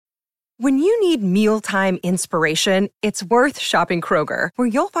When you need mealtime inspiration, it's worth shopping Kroger, where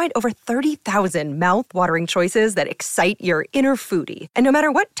you'll find over 30,000 mouth-watering choices that excite your inner foodie. And no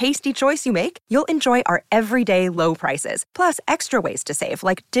matter what tasty choice you make, you'll enjoy our everyday low prices, plus extra ways to save,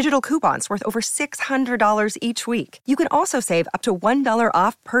 like digital coupons worth over $600 each week. You can also save up to $1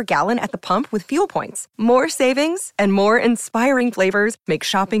 off per gallon at the pump with fuel points. More savings and more inspiring flavors make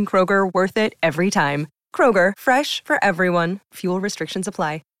shopping Kroger worth it every time. Kroger, fresh for everyone. Fuel restrictions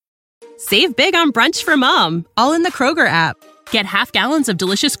apply. Save big on brunch for mom, all in the Kroger app. Get half gallons of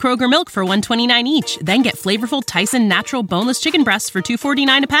delicious Kroger milk for $1.29 each. Then get flavorful Tyson natural boneless chicken breasts for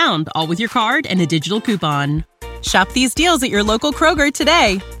 $2.49 a pound, all with your card and a digital coupon. Shop these deals at your local Kroger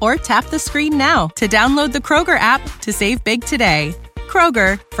today, or tap the screen now to download the Kroger app to save big today.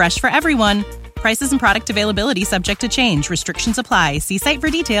 Kroger, fresh for everyone. Prices and product availability subject to change. Restrictions apply. See site for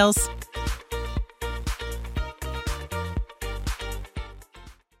details.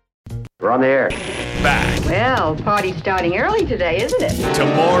 We're on the air. Back Well, party's starting early today, isn't it? to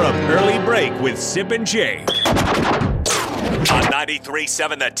more of Early Break with Sip and Jay on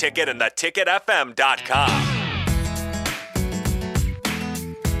 93.7 The Ticket and theticketfm.com.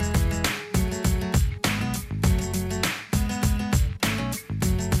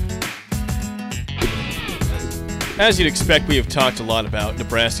 As you'd expect, we have talked a lot about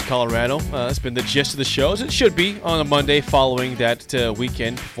Nebraska, Colorado. That's been the gist of the show, as it should be on a Monday following that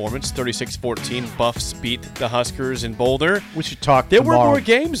weekend performance. 36-14, Buffs beat the Huskers in Boulder. We should talk There tomorrow. were more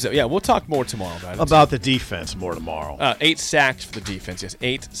games, though. Yeah, we'll talk more tomorrow about it. About the defense more tomorrow. 8 sacks for the defense, yes.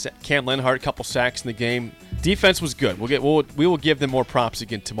 Cam Lenhart, a couple sacks in the game. Defense was good. We will give them more props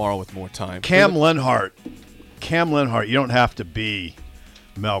again tomorrow with more time. Cam Lenhart, you don't have to be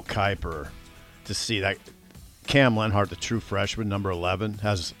Mel Kiper to see that. Cam Lenhart, the true freshman, number 11,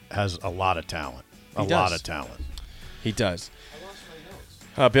 has a lot of talent. A lot of talent. He does.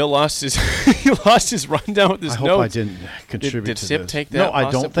 Bill lost his rundown with his notes. I hope I didn't contribute did to Sip this. take that? No, I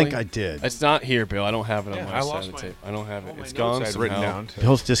don't possibly? think I did. It's not here, Bill. I don't have it on my I side lost of the my- tape. I don't have it. all It's my gone notes I had written somehow. down. To,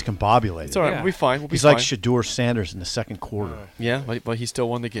 Bill's discombobulated. It's all right. Yeah. We'll be fine. We'll be He's fine. like Shedeur Sanders in the second quarter. Yeah, but he still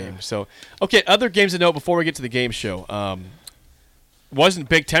won the game. So, okay, other games to note before we get to the game show. Wasn't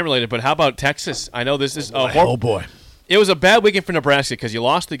Big Ten related, but how about Texas? I know this is Oh, boy. It was a bad weekend for Nebraska because you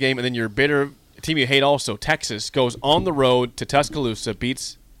lost the game, and then your bitter team you hate also, Texas, goes on the road to Tuscaloosa,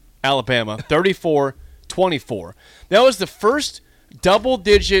 beats Alabama 34-24. That was the first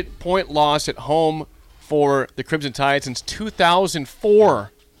double-digit point loss at home for the Crimson Tide since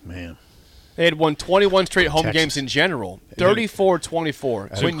 2004. Man. They had won 21 straight home Texas. games in general.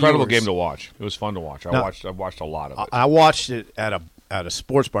 34-24. it's an incredible game to watch. It was fun to watch. I watched a lot of it. I watched it at a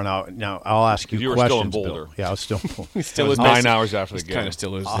sports bar. Now I'll ask you You were questions, still in Bill. Boulder. Yeah, I was still in Boulder. He still It was is 9 hours after the game. Kind of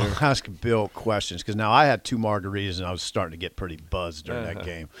still is there. I'll ask Bill questions because now I had 2 margaritas and I was starting to get pretty buzzed during that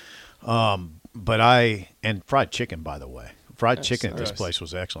game. And fried chicken, by the way. Fried chicken at this place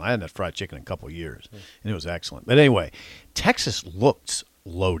was excellent. I hadn't had fried chicken in a couple of years, and it was excellent. But anyway, Texas looked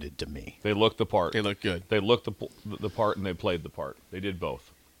loaded to me. They looked the part. They looked good. They looked the part, and they played the part. They did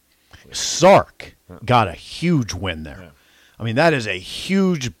both. Sark got a huge win there. Yeah. I mean, that is a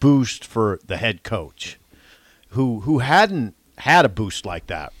huge boost for the head coach, who hadn't had a boost like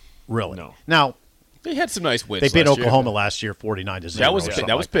that, really. No. Now, They had some nice wins. they beat last year. Oklahoma last year 49-0. That was or big. something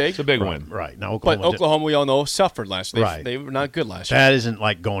That was like big. It's a big win. Right. Now, But Oklahoma Oklahoma, we all know, suffered last year. Right. They were not good last year. that isn't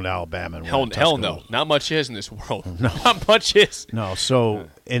like going to Alabama and Hell winning no. Tuscaloosa. Not much is in this world. Not much is. No, so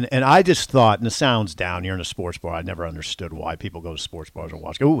and I just thought, and the sound's down. You're in a sports bar. I never understood why people go to sports bars and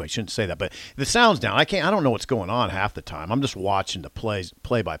watch. Oh, I shouldn't say that, but the sound's down. I don't know what's going on half the time. I'm just watching the plays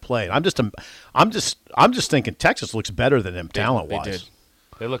play by play. And I'm just thinking Texas looks better than them talent wise. They did.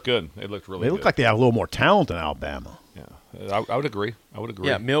 They look good. They looked really They good. look like they have a little more talent than Alabama. Yeah, I would agree.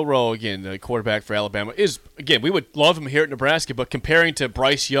 Yeah, Milroe, again, the quarterback for Alabama, is, again, we would love him here at Nebraska, but comparing to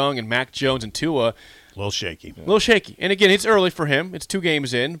Bryce Young and Mac Jones and Tua, A little shaky. a little shaky. And, again, it's early for him. It's 2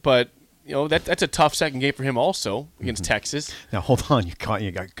 games in, but, you know, that's a tough second game for him also against Texas. Now hold on, you got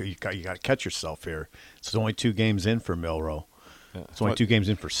to catch yourself here. It's only 2 games in for Milroe. It's only 2 games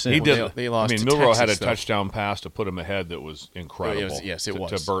in for Sim. He did. They lost to Milroe had a Texas, though. touchdown pass to put him ahead that was incredible. Yes, it was.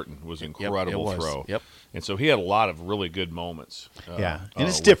 To Burton was Yep, incredible it was. throw. Yep. And so he had a lot of really good moments. Yeah, and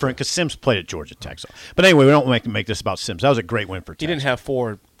it's with different because Sims played at Georgia Tech. So. But anyway, we don't make this about Sims. That was a great win for Texas. He didn't have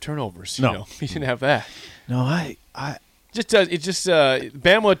 4 turnovers. No. You know? He didn't have that. No, I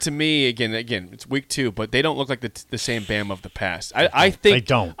Bama to me again. It's week 2, but they don't look like the same Bama of the past. I think they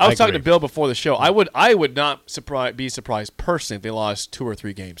don't. I was talking agree. to Bill before the show. I would not be surprised personally if they lost 2 or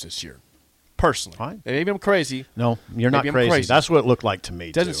 3 games this year. Personally, Fine. Maybe I'm crazy. No, you're not Maybe I'm crazy. That's what it looked like to me.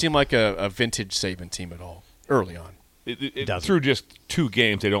 It doesn't too. seem like a vintage Saban team at all. Early on, through just 2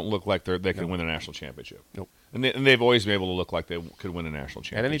 games, they don't look like they can win a national championship. Nope. And they've always been able to look like they could win a national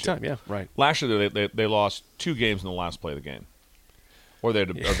championship. At any time, yeah, right. Last year, they lost 2 games in the last play of the game. Or they'd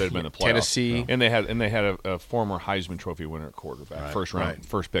been in the playoffs. Tennessee. And they had a former Heisman Trophy winner at quarterback,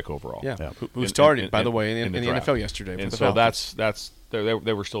 first pick overall. Yeah, who started, by the way, in the NFL yesterday. And so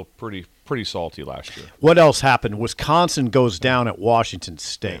they were still pretty salty last year. What else happened? Wisconsin goes down at Washington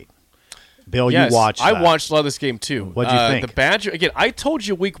State. Bill, yes, you watched that. I watched a lot of this game, too. What'd you think? The Badger, again, I told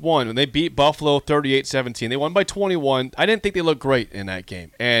you week 1 when they beat Buffalo 38-17. They won by 21. I didn't think they looked great in that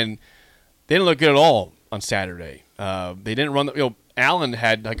game. And they didn't look good at all on Saturday. They didn't run Allen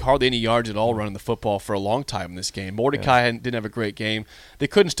had hardly any yards at all running the football for a long time in this game. Mordecai didn't have a great game. They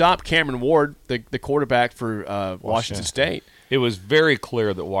couldn't stop Cameron Ward, the quarterback for Washington State. It was very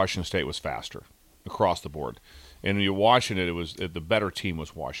clear that Washington State was faster across the board. And when you're watching it, the better team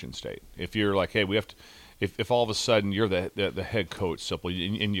was Washington State. If you're like, hey, we have to, if all of a sudden you're the head coach,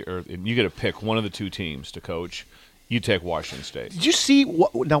 simply, and you get to pick one of the 2 teams to coach, you take Washington State. Did you see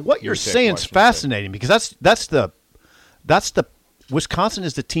what you're saying is fascinating because that's the Wisconsin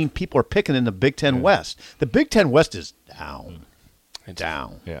is the team people are picking in the Big Ten West. The Big Ten West is down.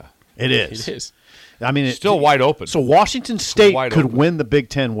 Down. Yeah. It is. It is. I mean, it's still wide open. So Washington State could win the Big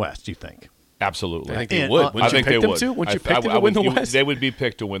Ten West, do you think? Absolutely. I think they would. I think they would. Wouldn't you pick them to win the West? They would be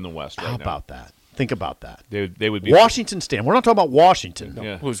picked to win the West right now. How about that? Think about that. They would be Washington State. We're not talking about Washington.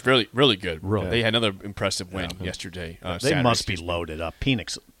 No, who was really, really good. Really. They had another impressive win yesterday. They Saturday, must be loaded up.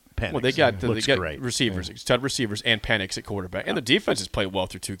 Penix. Well, they got great. receivers, stud receivers, and Penix at quarterback. And the defense has played well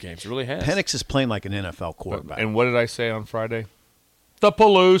through 2 games. It really has. Penix is playing like an NFL quarterback. And what did I say on Friday? The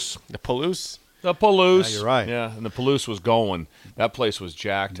Palouse. The Palouse. The Palouse. Yeah, you're right. Yeah, and the Palouse was going. That place was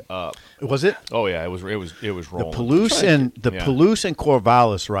jacked up. Was it? Oh yeah, it was rolling. The Palouse and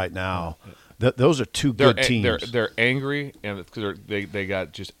Corvallis right now. Those are 2 good teams. They're angry and they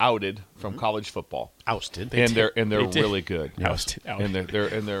got just outed from college football. Ousted. They're really good. Ousted. And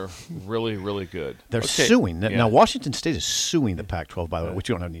they're really, really good. They're suing. Now Washington State is suing the Pac-12, by the way, which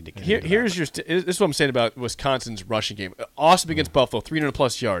you don't need to get into. This is what I'm saying about Wisconsin's rushing game. Awesome against Buffalo,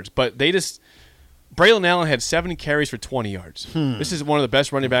 300-plus yards. But Braylon Allen had 7 carries for 20 yards. This is one of the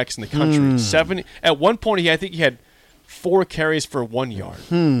best running backs in the country. 7. At one point, I think he had 4 carries for 1 yard.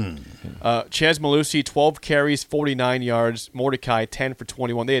 Chaz Malusi, 12 carries, 49 yards. Mordecai, 10 for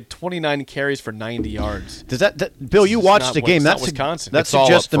 21. They had 29 carries for 90 yards. Does that Bill? You watched the game. That's Wisconsin. That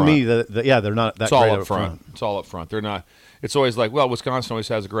suggests to me that they're not that it's all great up front. It's all up front. They're not. It's always like, well, Wisconsin always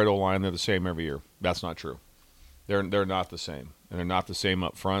has a great old line. They're the same every year. That's not true. They're not the same, and they're not the same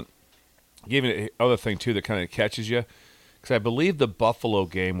up front. Even the other thing too that kind of catches you. Because I believe the Buffalo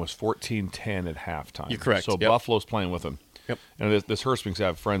game was 14-10 at halftime. You're correct. So Buffalo's playing with them. Yep. And this hurts me because I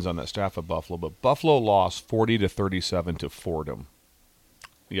have friends on that staff at Buffalo. But Buffalo lost 40-37 to Fordham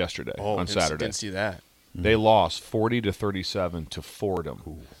yesterday on Saturday. Didn't see that. They lost 40-37 to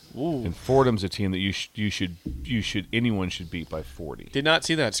Fordham. Ooh. And Fordham's a team that anyone should beat by 40. Did not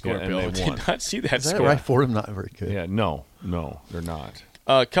see that score, and Bill. they won. Did not see that Is that score. right? Fordham not very good. Yeah, no, they're not.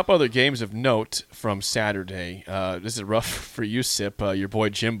 A couple other games of note from Saturday. This is rough for you, Sip. Your boy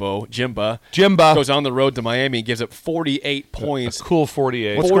Jimba goes on the road to Miami and gives up 48 points. A cool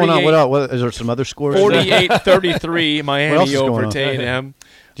 48. What's going on? What is there some other scores? 48-33 Miami over to A&M.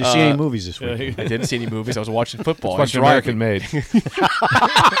 Did you see any movies this week? I didn't see any movies. I was watching football. I was watching American Made.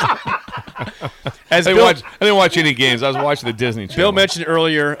 I didn't watch any games. I was watching the Disney Channel. Bill mentioned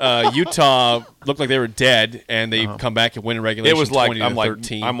earlier Utah looked like they were dead, and they come back and win in regulation. It was like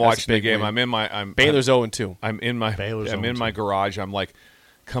 20-13. I'm watching the game. Win. Baylor's 0-2. I'm in my garage. I'm like,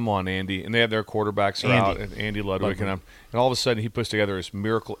 come on, Andy. And they have their quarterbacks are out, and Andy Ludwig, and all of a sudden he puts together this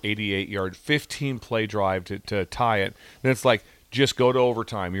miracle 88-yard, 15-play drive to tie it. And it's like, just go to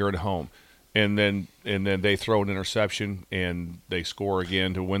overtime. You're at home. And then they throw an interception, and they score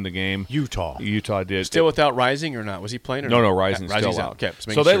again to win the game. Utah did. Still without Rising or not? Was he playing or no, not? No, Rising's still out. Okay,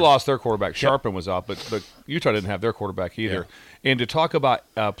 so they lost their quarterback. Sharpen was out, but Utah didn't have their quarterback either. Yeah. And to talk about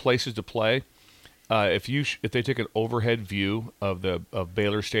places to play, if they take an overhead view of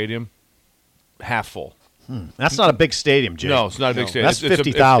Baylor Stadium, half full. That's not a big stadium, Jay. No, it's not a big stadium. That's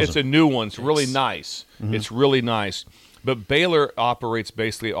 50,000. It's a new one. It's really nice. Mm-hmm. It's really nice. But Baylor operates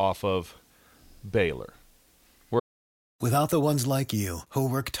basically off of Baylor. Without the ones like you, who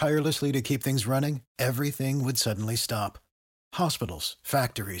work tirelessly to keep things running, everything would suddenly stop. Hospitals,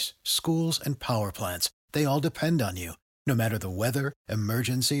 factories, schools, and power plants, they all depend on you. No matter the weather,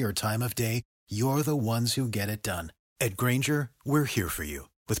 emergency, or time of day, you're the ones who get it done. At Grainger, we're here for you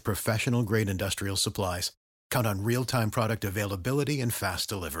with professional-grade industrial supplies. Count on real-time product availability and fast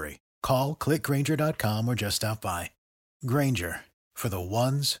delivery. Call, click Grainger.com, or just stop by. Grainger, for the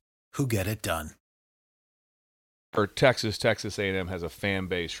ones who get it done. Or Texas A&M has a fan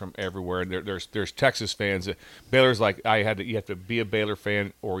base from everywhere. And there's Texas fans. Baylor's like you have to be a Baylor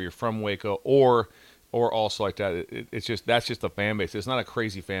fan, or you're from Waco, or also like that. That's just a fan base. It's not a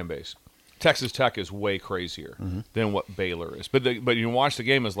crazy fan base. Texas Tech is way crazier than what Baylor is. But you watch the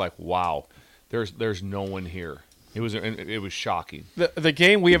game, it's like, wow, there's no one here. It was shocking. The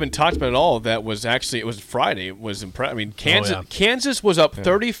game we haven't talked about at all. It was Friday. It was impressive. I mean, Kansas was up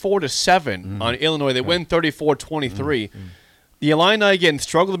 34-7 on Illinois. They win 34-23. The Illini again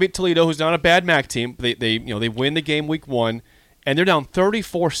struggle to beat Toledo, who's not a bad MAC team. They win the game week 1, and they're down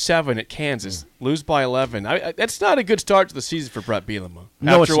 34-7 at Kansas. Lose by 11. That's not a good start to the season for Brett Bielema.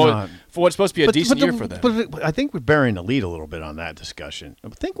 No, it's not. For what's supposed to be a decent year for them. But I think we're burying the lead a little bit on that discussion.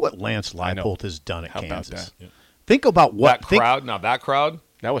 Think what Lance Leipold has done at Kansas. About that? Yeah. Think about what that crowd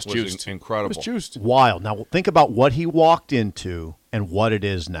was juiced. Incredible. It was juiced. Wild. Now think about what he walked into and what it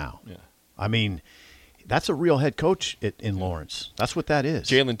is now. Yeah. I mean, that's a real head coach in Lawrence. That's what that is.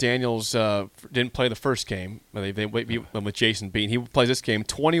 Jalen Daniels didn't play the first game. They beat him with Jason Bean. He plays this game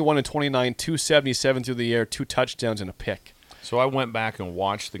 21-29, 277 through the air, 2 touchdowns and a pick. So I went back and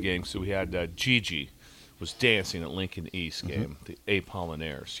watched the game. So we had Gigi was dancing at Lincoln East game, the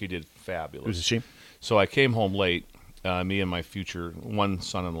Apollinaires. She did fabulous. Who's she? So I came home late, me and my future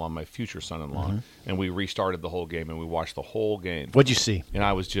son-in-law, and we restarted the whole game, and we watched the whole game. What'd you see? And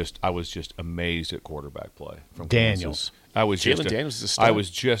I was just amazed at quarterback play from Daniels. Kansas. Jalen Daniels is a star. I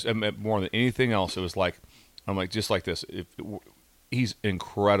was just more than anything else. It was like just like this. He's an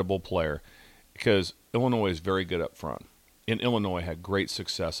incredible player because Illinois is very good up front, and Illinois had great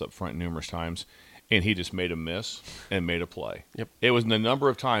success up front numerous times. And he just made a miss and made a play. Yep. It was the number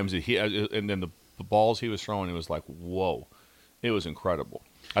of times that and then the balls he was throwing, it was like, whoa. It was incredible.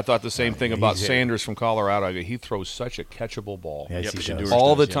 I thought the same thing about Sanders from Colorado. He throws such a catchable ball. Yes, he does.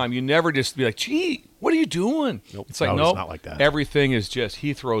 All the time. You never just be like, gee, what are you doing? Nope. It's like, no, nope. It's not like that. Everything is just,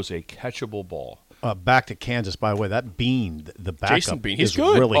 he throws a catchable ball. Back to Kansas, by the way, that Bean, the backup, Jason Bean, he's is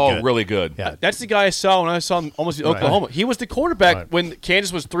good. really good. Oh, really good. Yeah. That's the guy I saw when I saw him almost beat Oklahoma. He was the quarterback when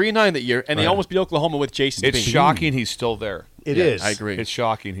Kansas was 3-9 that year, and they almost beat Oklahoma with Jason Bean. It's shocking he's still there. It is. I agree. It's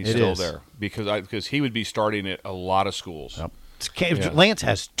shocking he's still there because he would be starting at a lot of schools. Yep. Lance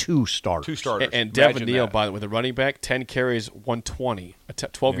has 2 starters. 2 starters. And Devin Neal, by the way, with a running back, 10 carries, 120,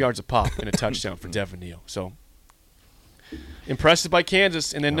 12 yards a pop, and a touchdown for Devin Neal. So impressive by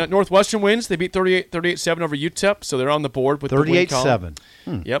Kansas. And then Northwestern wins. They beat 38-7 over UTEP, so they're on the board with 38-7.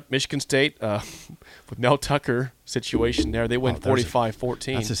 Yep, Michigan State with Mel Tucker situation there. They win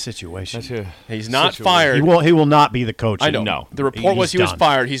 45-14. That's a situation. He's not fired. He will not be the coach. I know. No. The report was he was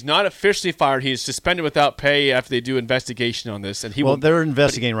fired. He's not officially fired. He's suspended without pay after they do investigation on this. And they're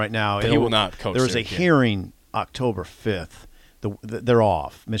investigating right now. He will not coach. There is a hearing October 5th. They're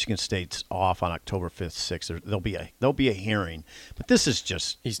off. Michigan State's off on October 5th, 6th. There'll be a hearing, but this is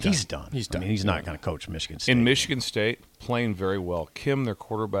just he's done. I mean, he's not going to coach Michigan State. In Michigan State, playing very well. Kim, their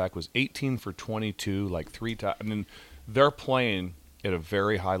quarterback, was 18 for 22, like 3 times. I mean, they're playing at a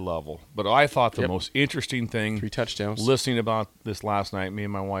very high level. But I thought the most interesting thing, 3 touchdowns. Listening about this last night, me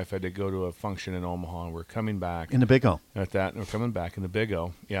and my wife had to go to a function in Omaha, and we're coming back in the Big O. We're coming back in the Big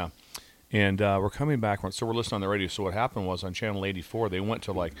O. Yeah. And we're coming back, so we're listening on the radio. So what happened was on Channel 84, they went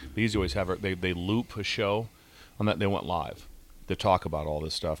to these always have they loop a show on that. They went live to talk about all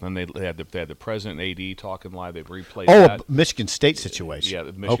this stuff, and they had the president and AD talking live. They've replayed that. Michigan State situation. Yeah,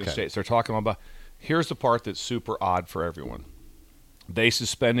 the Michigan State. So they're talking about. Here's the part that's super odd for everyone. They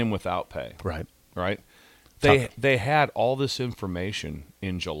suspend him without pay. Right. They had all this information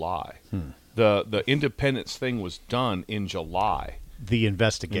in July. The independence thing was done in July. The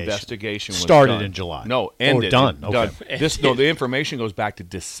investigation was started done. in July. No, ended. Done. Okay. The information goes back to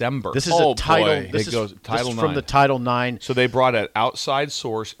December. This is a title. This is Title IX. From the Title IX. So they brought an outside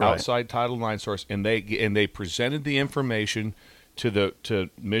source, outside Title IX source, and they presented the information to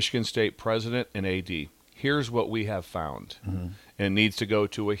Michigan State president and AD. Here's what we have found, and it needs to go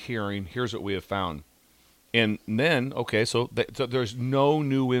to a hearing. Here's what we have found. And then, so there's no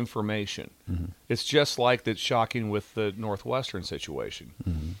new information. It's just like that's shocking with the Northwestern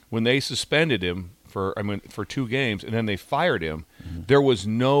situation. When they suspended him for 2 games and then they fired him, there was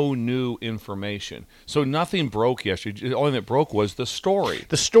no new information. So nothing broke yesterday. The only thing that broke was the story.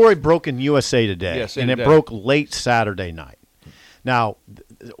 The story broke in USA Today, and it broke late Saturday night. Now,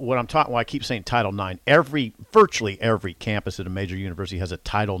 what I'm talking, I keep saying Title IX. Virtually every campus at a major university has a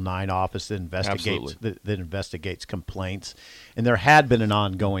Title IX office that investigates complaints, and there had been an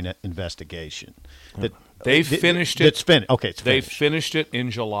ongoing investigation. They finished it. It's finished. Okay, it's they finished. finished it in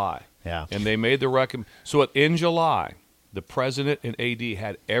July. Yeah, and they made the in July The president and AD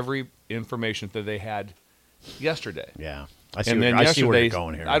had every information that they had yesterday. Yeah. I see where you're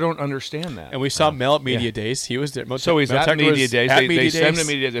going here. I don't understand that. And we saw Mel at Media Days. He was there. So he's at Media Days. They send him to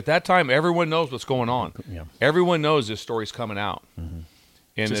Media Days. At that time, everyone knows what's going on. Yeah. Everyone knows this story's coming out. Mm-hmm.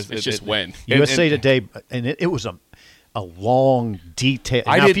 And it's just when. USA Today, and it was a long, detailed.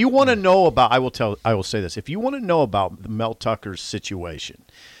 Now, if you want to know about, I will say this. If you want to know about Mel Tucker's situation,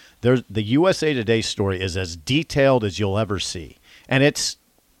 the USA Today story is as detailed as you'll ever see, and it's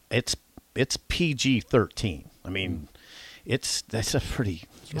PG-13. I mean, that's a pretty.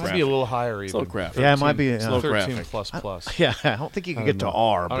 It might be a little higher, even. A little graphic. Yeah, it might be a little 13 graphic. plus. Yeah, I don't think you can get to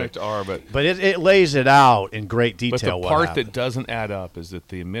R. I don't get to R, but it lays it out in great detail. But the part that doesn't add up is that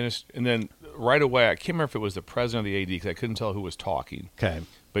and then right away, I can't remember if it was the president of the AD because I couldn't tell who was talking. Okay.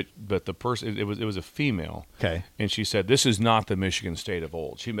 But the person, it was a female. Okay. And she said, "This is not the Michigan State of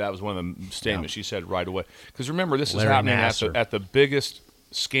old." That was one of the statements she said right away. Because remember, this is happening at the biggest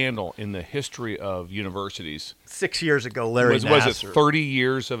scandal in the history of universities. 6 years ago, Larry was Nassar. it 30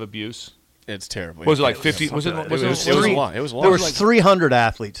 years of abuse? It's terrible. Was it like 50? Was it a lot? It was a lot. There was 300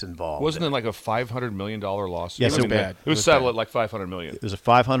 athletes involved. Wasn't it like a $500 million lawsuit? Yes, it was bad. It was settled at like $500 million. It was a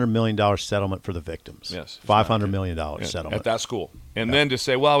 $500 million settlement for the victims. Yes, $500 million settlement at that school. And then to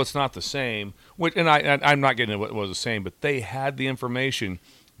say, well, it's not the same. And I'm not getting into what was the same, but they had the information.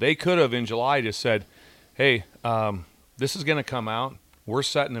 They could have in July just said, hey, this is going to come out. We're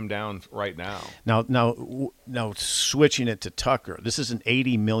setting him down right now. Now, switching it to Tucker, this is an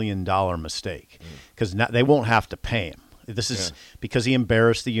 $80 million mistake because they won't have to pay him. This is because he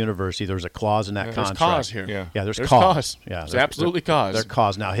embarrassed the university. There's a clause in that contract. There's cause here. Yeah, there's cause. Yeah, there's absolutely cause. There's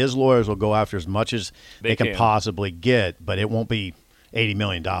cause. Now, his lawyers will go after as much as they can possibly get, but it won't be $80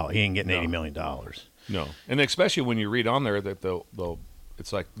 million. He ain't getting $80 million. No, and especially when you read on there that they'll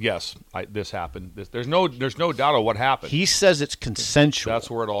it's like, yes, this happened. There's no doubt of what happened. He says it's consensual.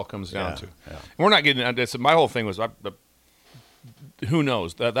 That's where it all comes down to. Yeah. And we're not getting into this. My whole thing was, who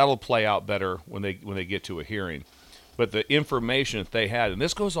knows? That'll play out better when they get to a hearing. But the information that they had, and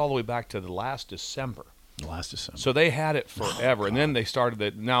this goes all the way back to the last December. So they had it forever. And then they started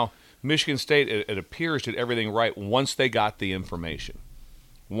that. Now, Michigan State, it appears, did everything right once they got the information.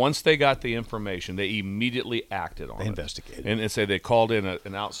 Once they got the information, they immediately acted on it. They investigated. And they called in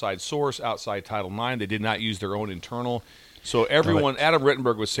an outside source, outside Title IX. They did not use their own internal. So everyone, Adam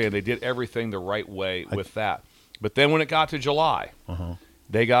Rittenberg was saying they did everything the right way with that. But then when it got to July,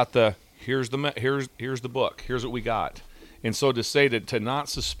 they got here's the book. Here's what we got. And so to say to not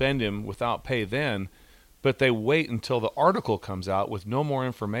suspend him without pay then, but they wait until the article comes out with no more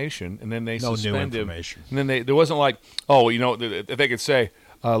information, and then they suspend him. And then there wasn't like, they could say,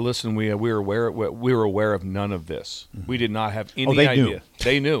 listen, we were aware of none of this. We did not have any idea.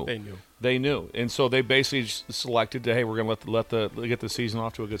 They knew. They knew. And so they basically selected to, hey, we're going to get the season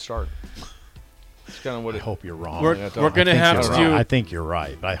off to a good start. It's kind of what I hope you're wrong. We're going to have to do. I think you're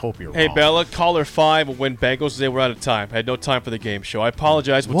right, but I hope you're wrong. Hey, Bella, caller 5 will win Bengals today. We're out of time. I had no time for the game show. I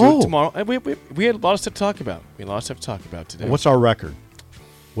apologize. We'll do it tomorrow. We had a lot of stuff to talk about. Today. What's our record?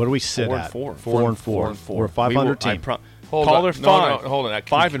 What do we sit 4 at? and 4. 4 and 4. We're a 500 team. Caller 5. No, hold on.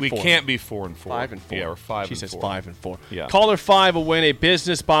 5 and 4. We can't be 4 and 4. 5 and 4. Yeah, we're 5 she and 4. says 5 and 4. Yeah. Caller 5 will win a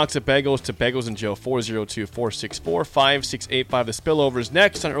business box of bagels to Bagels and Joe. 402-464-5685. The spillover is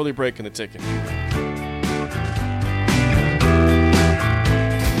next on Early Break in the Ticket.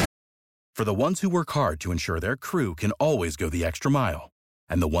 For the ones who work hard to ensure their crew can always go the extra mile,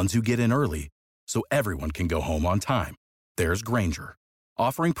 and the ones who get in early so everyone can go home on time, there's Grainger,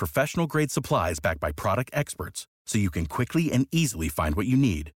 offering professional-grade supplies backed by product experts so you can quickly and easily find what you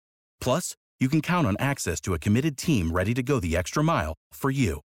need. Plus, you can count on access to a committed team ready to go the extra mile for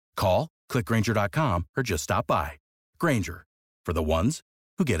you. Call, click Grainger.com, or just stop by. Grainger, for the ones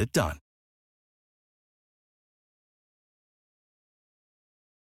who get it done.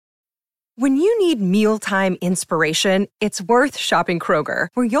 When you need mealtime inspiration, it's worth shopping Kroger,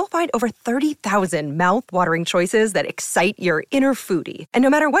 where you'll find over 30,000 mouth-watering choices that excite your inner foodie. And no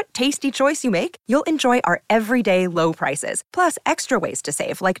matter what tasty choice you make, you'll enjoy our everyday low prices, plus extra ways to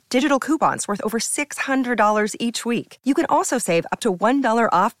save, like digital coupons worth over $600 each week. You can also save up to $1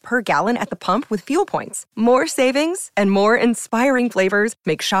 off per gallon at the pump with fuel points. More savings and more inspiring flavors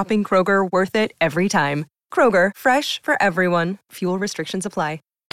make shopping Kroger worth it every time. Kroger, fresh for everyone. Fuel restrictions apply.